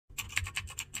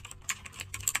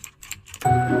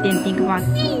didn't think about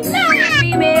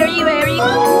Mary.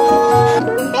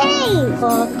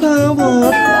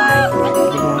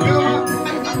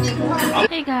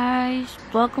 Hey guys,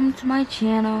 welcome to my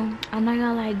channel. I'm not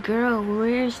gonna lie, girl,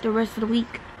 where's the rest of the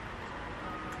week?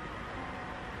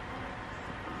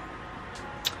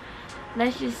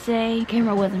 Let's just say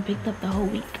camera wasn't picked up the whole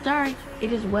week. Sorry, it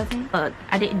just wasn't.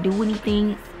 I didn't do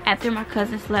anything after my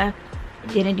cousins left.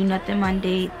 Didn't do nothing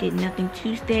Monday, did nothing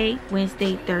Tuesday,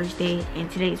 Wednesday, Thursday, and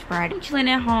today's Friday. I'm chilling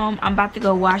at home. I'm about to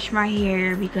go wash my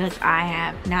hair because I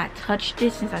have not touched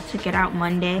it since I took it out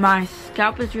Monday. My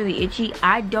scalp is really itchy.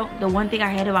 The one thing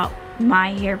I hate about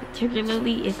my hair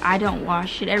particularly is I don't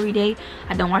wash it every day.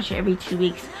 I don't wash it every 2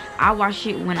 weeks. I wash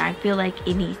it when I feel like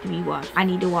it needs to be washed. I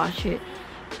need to wash it.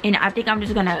 And I think I'm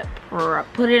just gonna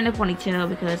put it in a ponytail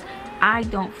because I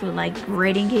don't feel like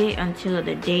braiding it until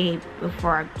the day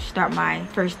before I start my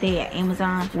first day at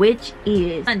Amazon, which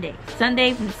is Sunday.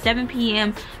 Sunday from 7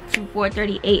 p.m. to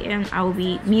 4:30 a.m.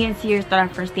 Me and Sierra start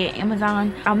our first day at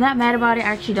Amazon. I'm not mad about it. I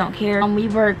actually don't care. We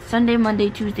work Sunday, Monday,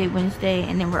 Tuesday, Wednesday,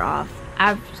 and then we're off.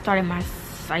 I've started my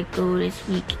cycle this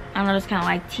week. I know it's kind of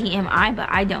like TMI, but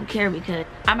I don't care because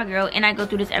I'm a girl and I go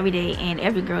through this every day, and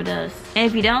every girl does. And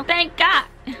if you don't, thank God.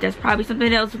 There's probably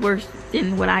something else worse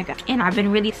than what I got. And I've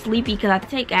been really sleepy because I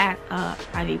take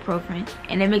ibuprofen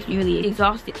and it makes me really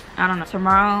exhausted. I don't know.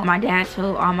 Tomorrow my dad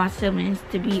told all my siblings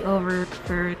to be over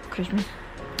for Christmas.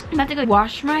 I'm about to go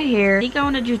wash my hair. I think I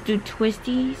want to just do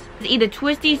twisties. It's either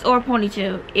twisties or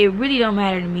ponytail. It really don't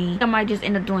matter to me. I might just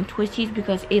end up doing twisties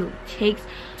because it takes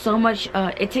so much,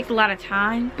 it takes a lot of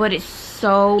time, but it's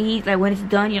so easy. Like when it's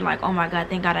done, you're like, oh my God,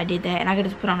 thank God I did that. And I can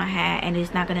just put on a hat and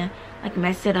it's not gonna like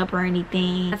mess it up or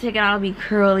anything. I take it out, it'll be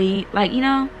curly. Like, you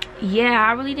know, yeah,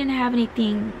 I really didn't have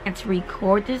anything to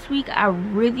record this week. I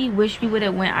really wish we would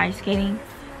have went ice skating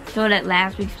so that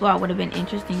last week's vlog would have been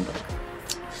interesting, but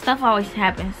stuff always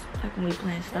happens. Like when we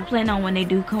plan stuff. Plan on when they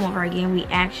do come over again, we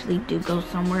actually do go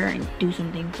somewhere and do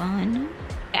something fun.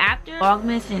 After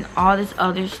Vlogmas and all this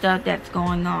other stuff that's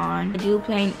going on, I do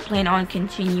plan on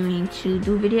continuing to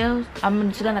do videos. I'm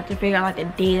just gonna have to figure out like the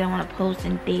days I want to post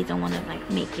and days I want to like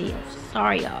make videos.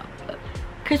 Sorry y'all.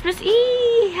 Christmas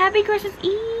Eve! Happy Christmas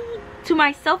Eve to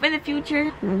myself in the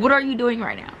future. What are you doing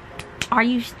right now? Are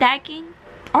you stacking?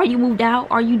 Are you moved out?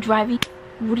 Are you driving?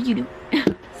 What do you do?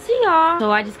 See y'all.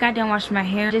 So I just got done washing my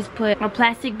hair. Just put a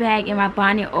plastic bag in my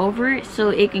bonnet over it so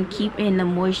it can keep in the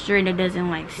moisture and it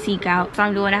doesn't like seep out. So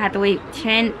I'm doing, I have to wait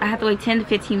 10 to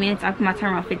 15 minutes. I put my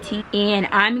timer on 15. And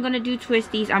I'm gonna do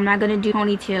twisties. I'm not gonna do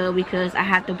ponytail because I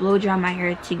have to blow dry my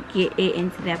hair to get it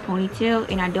into that ponytail.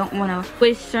 And I don't wanna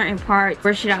twist certain parts,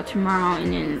 brush it out tomorrow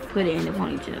and then put it in the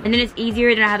ponytail. And then it's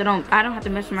easier than I don't have to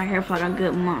mess with my hair for like a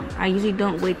good month. I usually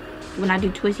don't wait. When I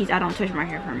do twisties, I don't touch my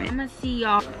hair for a minute. I'm gonna see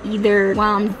y'all either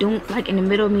while I'm doing, like in the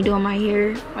middle of me doing my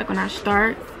hair, like when I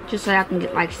start, just so y'all can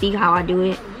get like see how I do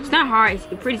it. It's not hard, it's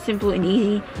pretty simple and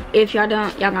easy. If y'all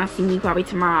don't, y'all gonna see me probably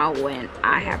tomorrow when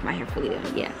I have my hair fully done.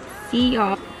 Yeah, see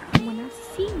y'all when I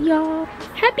see y'all.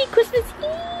 Happy Christmas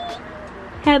Eve!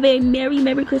 Have a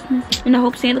Merry Christmas. And I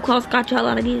hope Santa Claus got y'all a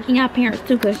lot of gifts. And y'all parents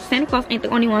too, because Santa Claus ain't the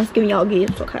only ones giving y'all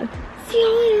gifts, okay? See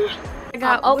y'all later. I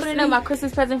got opening up my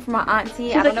Christmas present for my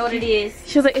auntie. I don't know what it is.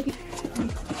 She was like,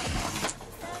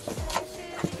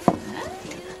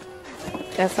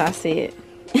 that's how I see it.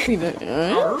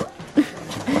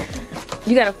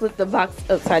 You gotta flip the box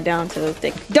upside down to the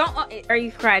stick. Don't, are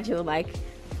you fragile? Like,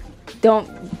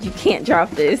 you can't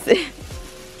drop this.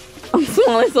 I'm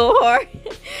swallowing so hard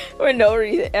for no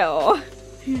reason at all.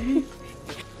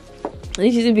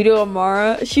 This is a video of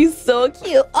Mara. She's so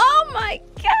cute. Oh my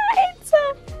God.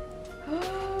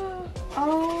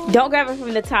 Oh. Don't grab it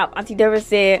from the top. Auntie Deborah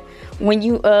said when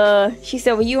you she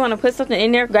said when you want to put something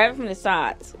in there, grab it from the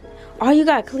sides. Oh, you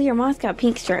got clear. Mine's got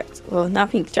pink stripes. Well,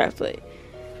 not pink stripes, but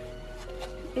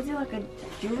is it like a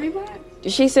jewelry box?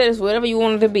 She said it's whatever you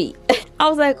want it to be. I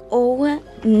was like, oh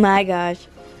my gosh.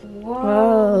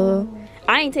 Whoa.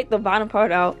 I ain't take the bottom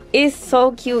part out. It's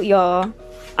so cute, y'all.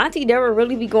 Auntie Deborah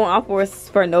really be going off for us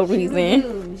for no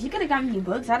reason. She could have got me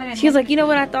books. I didn't. She was like, you know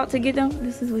what I thought to get them?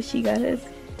 This is what she got us.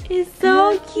 It's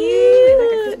so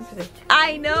cute.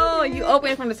 I know. You open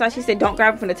it from the side. She said don't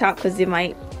grab it from the top because it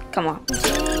might come off.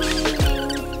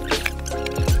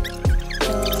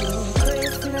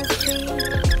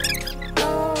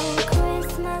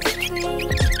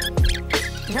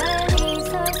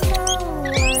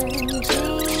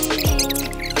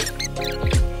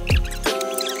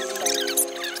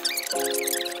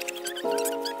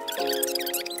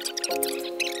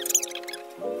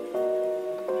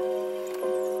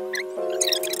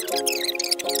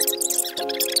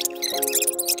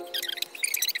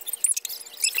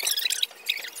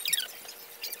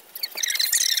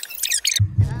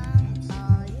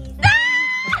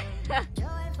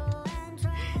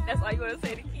 gonna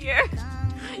say to Kier?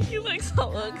 You look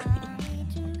so ugly.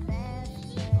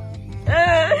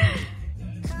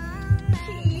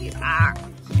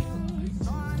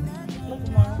 Look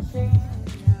at mom.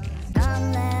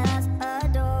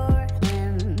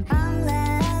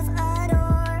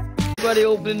 Everybody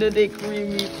opening their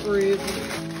creamy frizz.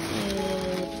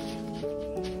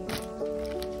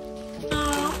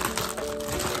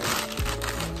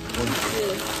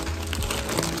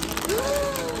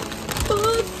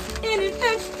 In an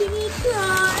SD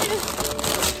card.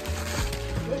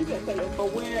 What is that for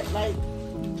wearing like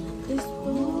this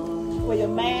for your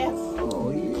mask? Oh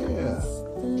yeah.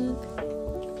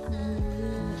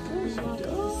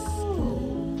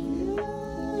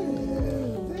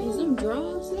 Is them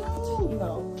drawers?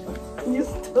 No. You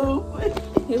stupid.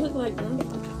 He look like them.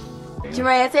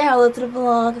 Jermaine, say hello to the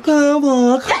vlog. Come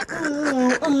on.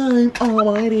 I'm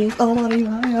almighty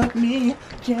high me.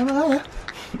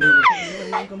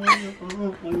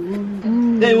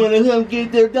 They wanna come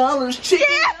get their dollars cheap.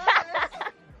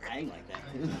 I ain't like that.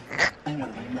 I wanna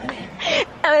make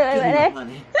money. Give me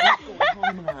money. I'm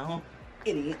going home now.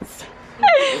 Idiots.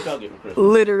 What y'all get for Christmas?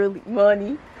 Literally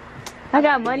money. I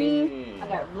got money. I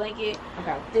got a blanket.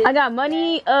 I got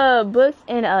money, books,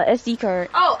 and SD card.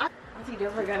 Oh, Auntie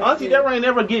Deborah got Auntie Deborah ain't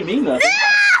never give me nothing.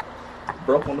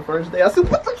 Broke on the first day. I said,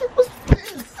 what the fuck was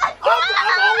this?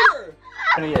 I'm older.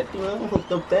 And he had 12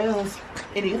 the bells.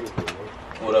 Idiot.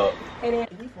 What up? Idiot.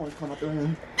 He probably come up to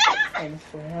him. And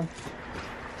friend.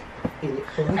 Idiot.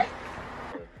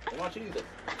 Watch either.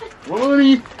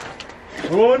 Money.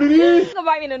 Money.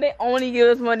 Somebody know they only give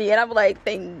us money, and I'm like,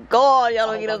 thank God y'all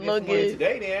don't get us no good.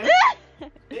 Today, then.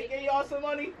 They gave y'all some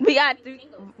money. I got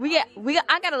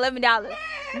 $11.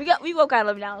 We both got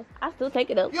 $11. I still take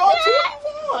it up. Y'all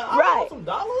 21. Right. I want some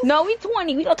dollars. No, we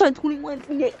 20. We gonna turn 21,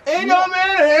 28. Ain't no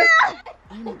man.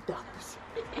 I need dollars.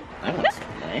 I want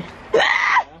some money.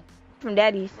 From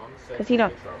Daddy's, cause he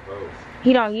don't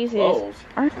use his. Oh.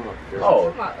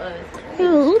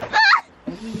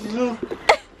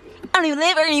 I don't even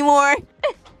live here anymore.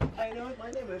 I know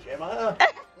my name is Emma.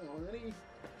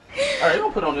 Alright,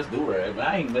 don't put on this do-rag, but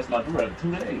I ain't missed my do-rag in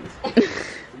 2 days. You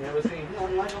never seen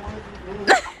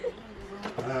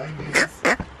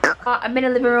I'm in the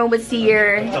living room with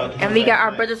Seer, and we got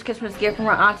our brother's Christmas gift from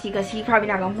our auntie because he probably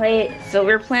not gonna play it. So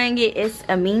we're playing it. It's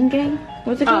a meme game.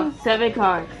 What's it called? 7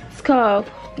 cards. It's called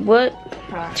What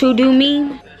to Do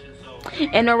Meme.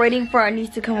 And we're waiting for our niece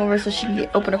to come over so she can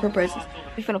open up her presents.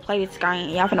 We finna play this guy,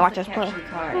 and y'all finna watch us play.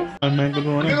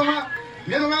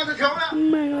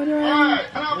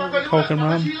 Coke and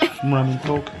rum. Rum and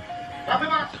coke.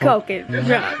 Coke and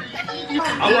rum.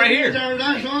 I'm right here.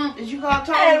 Did you call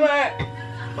Tom?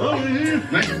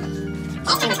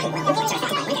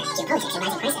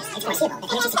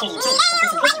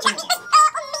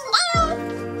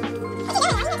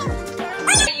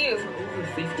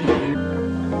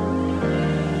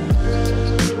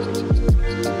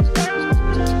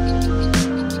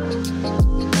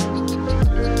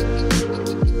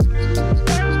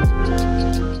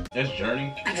 That's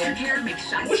Journey.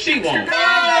 What she want?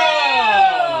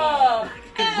 Oh!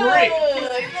 Great.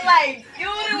 Like, you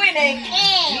doing that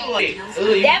can.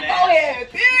 That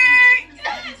forehead big.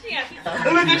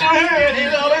 Look at your head.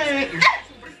 It's all in.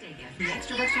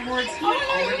 Extra rewards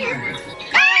already earned.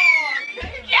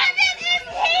 Kevin is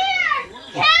here.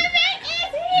 Kevin is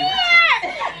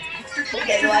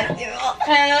here.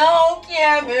 Hello,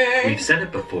 Kevin. We've said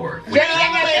it before. Jenny,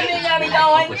 I got something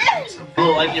y'all be doing.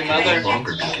 Oh, like your No mother?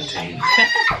 longer be contained.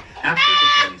 After the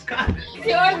Jenny's comment.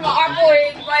 Yours, my artboard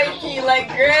is spicy like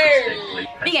girl.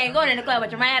 We ain't going in the club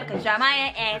with Jeremiah because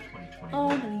Jeremiah ass. All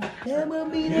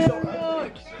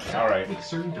right. With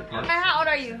certain departments. How old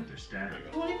are you?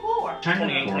 24. China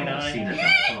 28, Forum 29.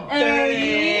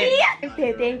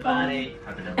 Cena.com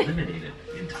have been eliminated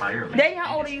entirely. Daddy,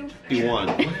 how old are you? 51.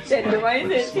 Said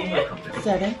Jeremiah said 10.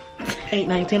 7, 8,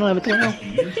 9, 10, 11, 12,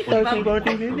 13,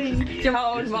 14, 15.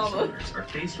 How old, mama? Are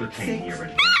faced with pain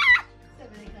irritated.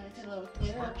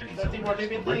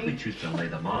 Likely choose to lay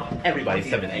them off. Everybody's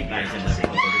 7, 8, 9, 10, 11,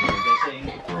 12, 13.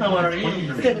 How old are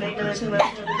you? 7, 8, 9, 10, 11,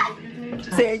 12,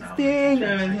 16,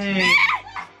 17,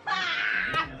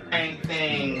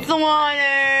 18.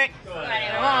 Swanner.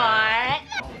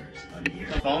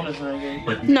 Phone is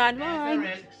ringing. Not mine.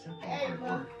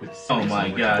 Oh my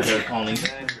God, they're calling.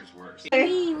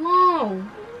 Leave long.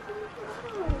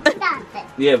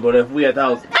 Yeah, but if we at the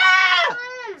house. Ah!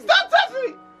 Stop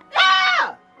touching me!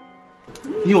 Ah!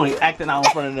 You ain't acting out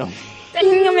in front of them. That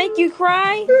gonna make you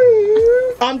cry?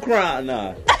 I'm crying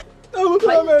now. I'm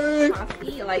crying.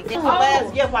 Like this.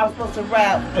 Last gift I was supposed to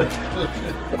wrap.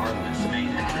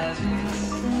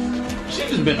 She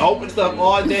just been opening stuff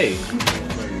all day.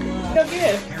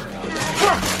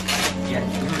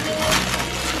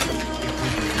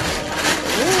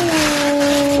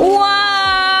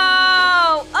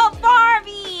 Wow! A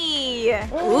Barbie!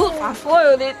 Ooh, I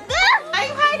spoiled it. Are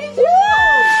you hiding?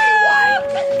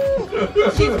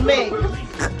 She's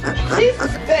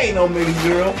mixed. They ain't no mini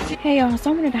girl. Hey y'all,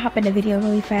 so I wanted to hop in the video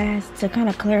really fast to kind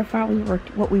of clarify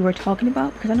what we were talking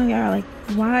about, because I know y'all are like,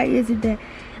 why is it that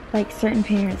like certain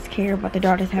parents care about their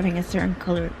daughters having a certain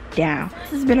color doll?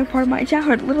 This has been a part of my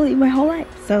childhood, literally my whole life.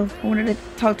 So I wanted to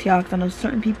talk to y'all because I know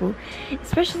certain people,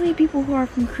 especially people who are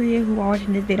from Korea who are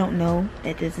watching this, they don't know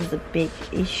that this is a big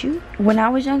issue. When I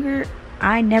was younger,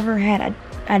 I never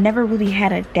really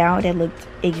had a doll that looked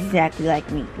exactly like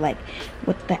me, like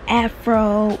with the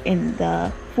afro and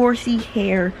the 4C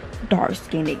hair,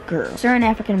 dark-skinned girl. Certain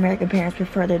African American parents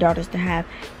prefer their daughters to have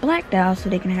black dolls so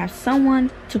they can have someone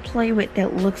to play with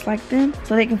that looks like them,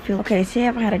 so they can feel okay. Say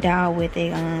if I had a doll with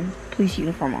a police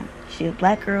uniform on, she's a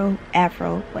black girl,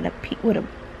 afro, with a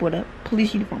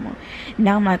police uniform on.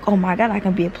 Now I'm like, oh my god, I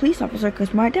can be a police officer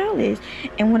because my doll is.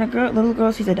 And when a little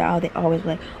girl sees a doll, they always be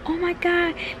like, oh my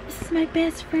god, this is my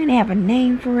best friend. They have a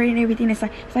name for it and everything. It's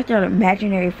like their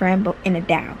imaginary friend but in a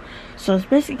doll. So it's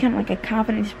basically kind of like a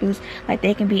confidence boost. Like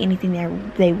they can be anything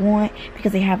they want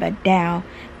because they have a doll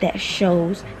that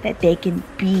shows that they can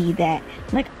be that.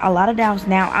 Like a lot of dolls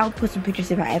now, I'll put some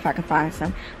pictures if I can find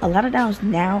some. A lot of dolls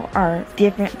now are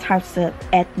different types of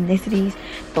ethnicities.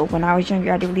 But when I was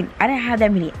younger, I didn't have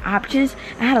that many options.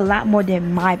 I had a lot more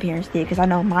than my parents did, because I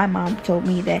know my mom told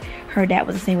me that her dad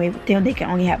was the same way with them. They could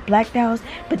only have black dolls,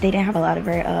 but they didn't have a lot of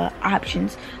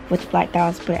options with black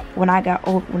dolls. But when I got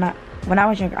old, when I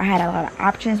was younger, I had a lot of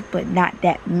options, but not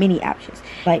that many options.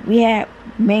 Like we had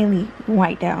mainly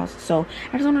white dolls. So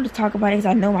I just wanted to talk about it because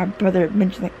I know my brother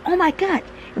mentioned like, oh my god,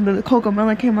 and the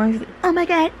Cocomelon came on, he's like, oh my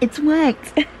god, it's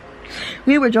white.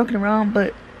 We were joking around,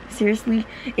 but seriously,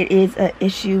 it is an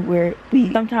issue where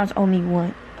we sometimes only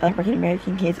want African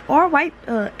American kids or white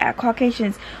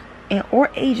Caucasians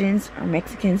or Asians or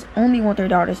Mexicans only want their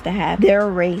daughters to have their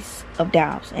race of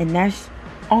dolls, and that's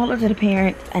all up to the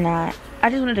parents. And I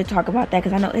just wanted to talk about that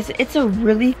because I know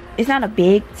it's not a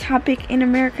big topic in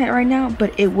America right now,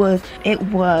 but it was a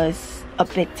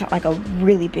big like a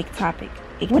really big topic.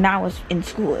 When I was in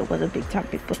school, it was a big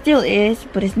topic, but still is,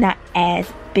 but it's not as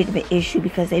big of an issue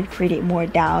because they've created more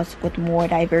dolls with more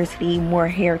diversity, more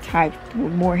hair types,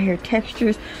 more hair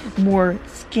textures, more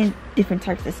skin, different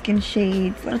types of skin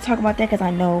shades. I want to talk about that because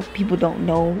I know people don't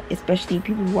know, especially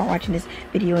people who are watching this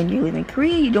video and you live in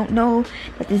Korea, you don't know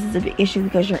that this is a big issue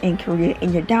because you're in Korea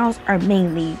and your dolls are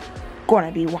mainly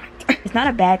gonna be white. It's not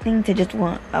a bad thing to just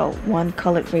want a one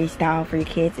colored race doll for your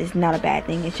kids. It's not a bad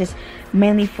thing. It's just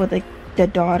mainly for the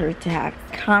daughter to have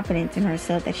confidence in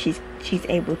herself that she's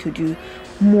able to do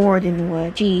more than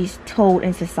what she's told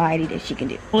in society that she can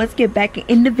do. Let's get back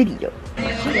in the video.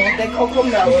 That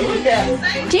Cocomelon.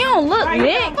 Yeah. She don't look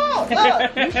mixed. Look.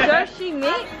 You sure she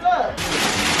mixed? Look.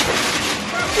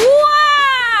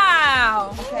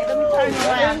 Wow! Okay, let me turn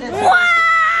around this way.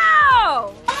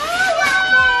 Wow!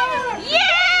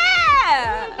 Yeah!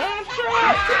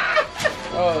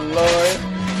 Oh Lord.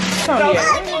 Come here.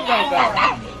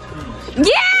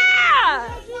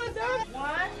 Yeah! 1,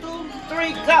 2,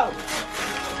 3, go.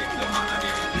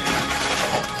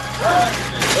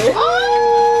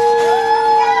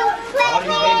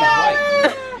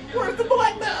 Where's the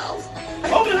black dolls?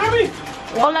 Open, hurry.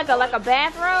 Oh, like a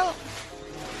bathrobe?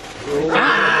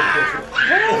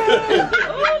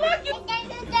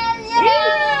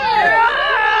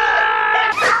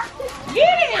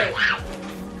 Get it.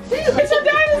 It's a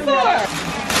dinosaur.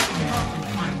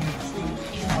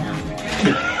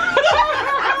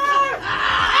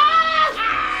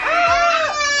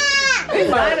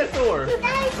 Dinosaur.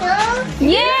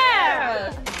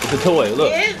 Yeah! It's a toy.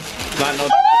 Look. It's not no. Ooh!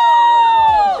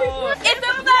 It's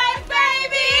a black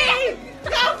baby!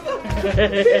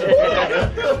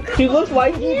 She looks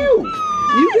like you.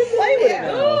 You can play with her.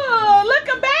 Ooh, look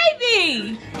a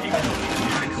baby.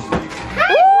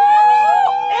 Ooh!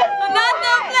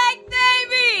 Another black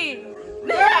baby!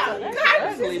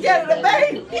 She's getting the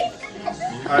baby.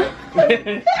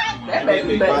 That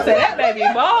baby, That baby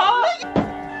ball.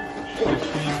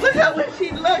 Look how when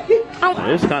she's looking.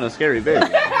 It's kind of scary, baby.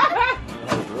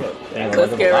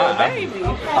 Let's get her a baby.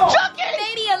 Chucky!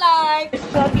 Lady alive!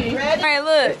 Chucky, ready? Alright,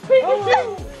 look. Pikachu!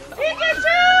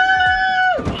 Pikachu!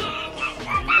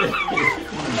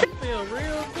 feel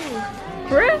real cool.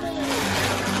 Chris?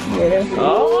 Yeah.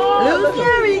 Oh, Little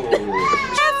Gary.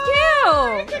 That's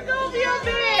cute! It's gonna be a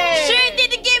bed. Sure did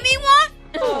to give me one?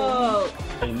 Oh.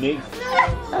 Hey, Nick.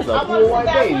 That's a cool white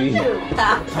baby. Look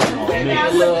at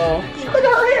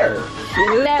her hair.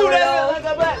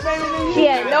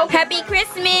 Yeah, no. Happy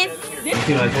Christmas. You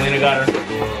see like Selena got her?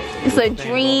 It's a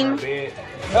dream.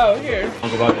 Oh, here.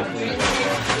 Uncle Bobby.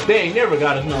 They ain't never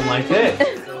got us nothing like that.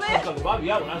 Uncle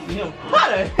Bobby out when I see him. How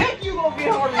the heck you gonna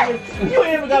get harder than you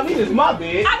ain't ever got me this my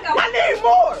bed. I need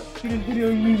more.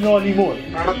 You know I need more. I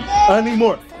need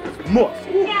more. More. I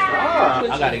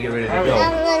gotta get ready to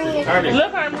go.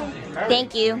 Look, Herman.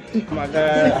 Thank you. Oh my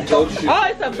God. Oh,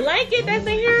 it's a blanket that's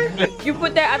in here? You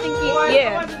put that, I think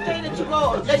yeah.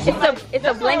 It's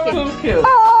a blanket. Cute.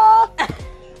 Oh.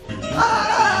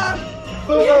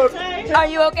 Are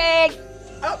you okay?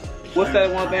 What's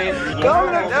that one thing?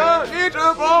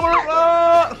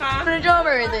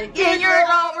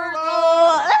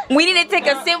 We need to take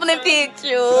a sibling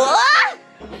picture.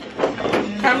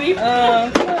 Let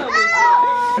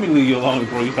Let me leave you alone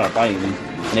before you start fighting me.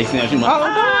 Next thing she might.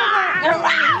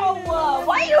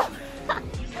 Why you?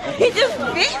 He just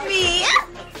bit me.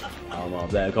 I'm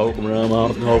off that coconut rum,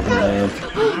 off the coconut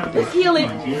rum. Let's heal it.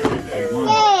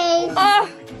 Oh,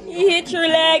 you hit your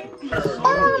leg.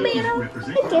 Oh, man, a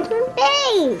different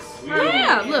face.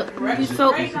 Yeah, look. You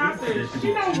so. You're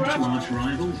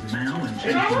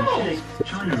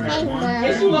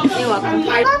welcome.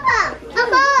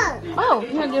 Oh,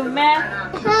 you gonna give him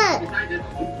math?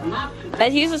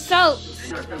 Let's use the soap.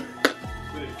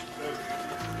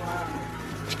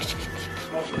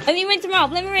 Let me rinse them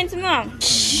off. Let me rinse them off.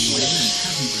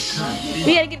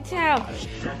 We gotta get the towel.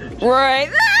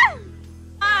 Right.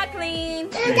 Ah, clean.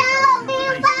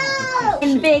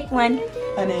 And big one.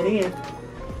 And then in.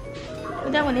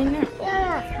 Put that one in there.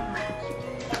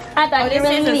 I thought you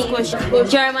really needed.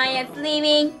 Jeremiah's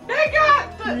leaving.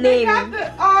 They got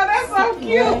the, oh, that's so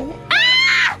cute.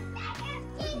 Ah!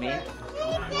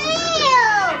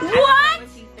 What?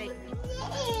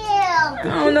 I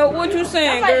don't know what you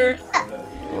saying, girl.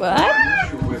 What?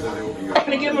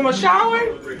 Gonna give them a shower?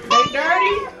 They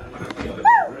dirty?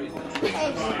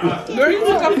 Girl, you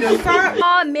took up your side.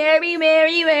 Oh, Merry,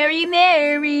 Merry, Merry,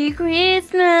 Merry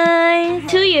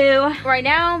Christmas to you. Right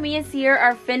now, me and Sierra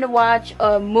are finna watch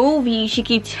a movie she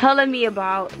keeps telling me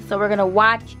about. So we're gonna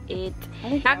watch it.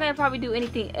 Not gonna probably do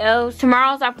anything else.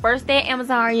 Tomorrow's our first day at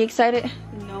Amazon. Are you excited?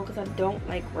 No, because I don't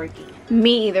like working.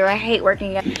 Me either. I hate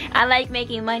working. I like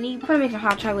making money. I'm gonna make some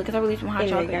hot chocolate because I really want hot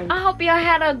chocolate. I hope y'all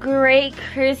had a great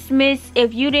Christmas.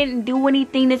 If you didn't do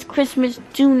anything this Christmas,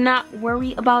 do not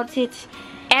worry about it.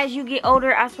 As you get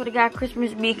older, I swear to God,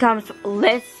 Christmas becomes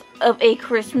less of a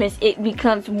Christmas. It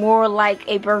becomes more like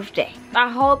a birthday. I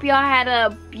hope y'all had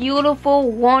a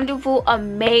beautiful, wonderful,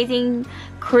 amazing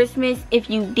Christmas. If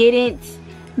you didn't,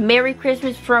 Merry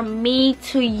Christmas from me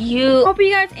to you. Hope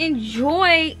you guys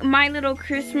enjoy my little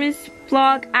Christmas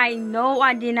vlog. I know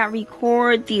I did not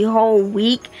record the whole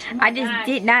week. I just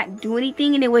did not do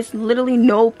anything, and there was literally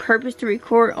no purpose to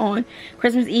record on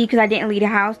Christmas Eve because I didn't leave the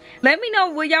house. Let me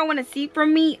know what y'all want to see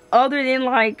from me other than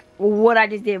like what I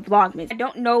just did Vlogmas. I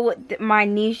don't know what my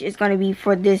niche is going to be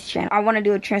for this channel. I want to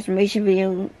do a transformation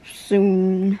video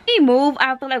soon. When we move,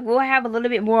 I feel like we'll have a little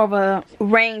bit more of a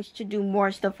range to do more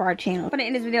stuff for our channel. I'm going to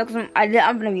end this video because I'm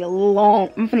going to be I'm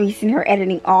going to be sitting here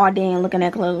editing all day and looking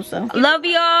at clothes. So love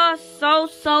y'all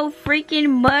so freaking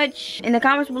much. In the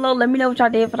comments below, let me know what y'all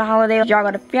did for the holidays. Did y'all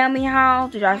go to family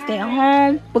house? Did y'all stay at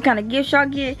home? What kind of gifts y'all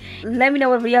get? Let me know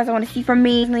what videos I want to see from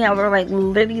me. I would like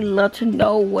literally love to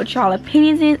know what y'all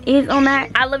opinions is on that.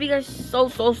 I love you guys so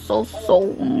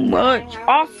much.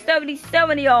 All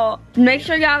 77 of y'all. Make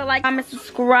sure y'all like, comment,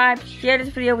 subscribe, share this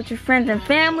video with your friends and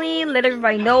family. Let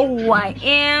everybody know who I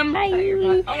am.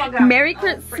 Bye. Merry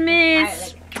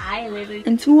Christmas.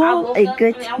 And to all a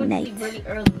good night.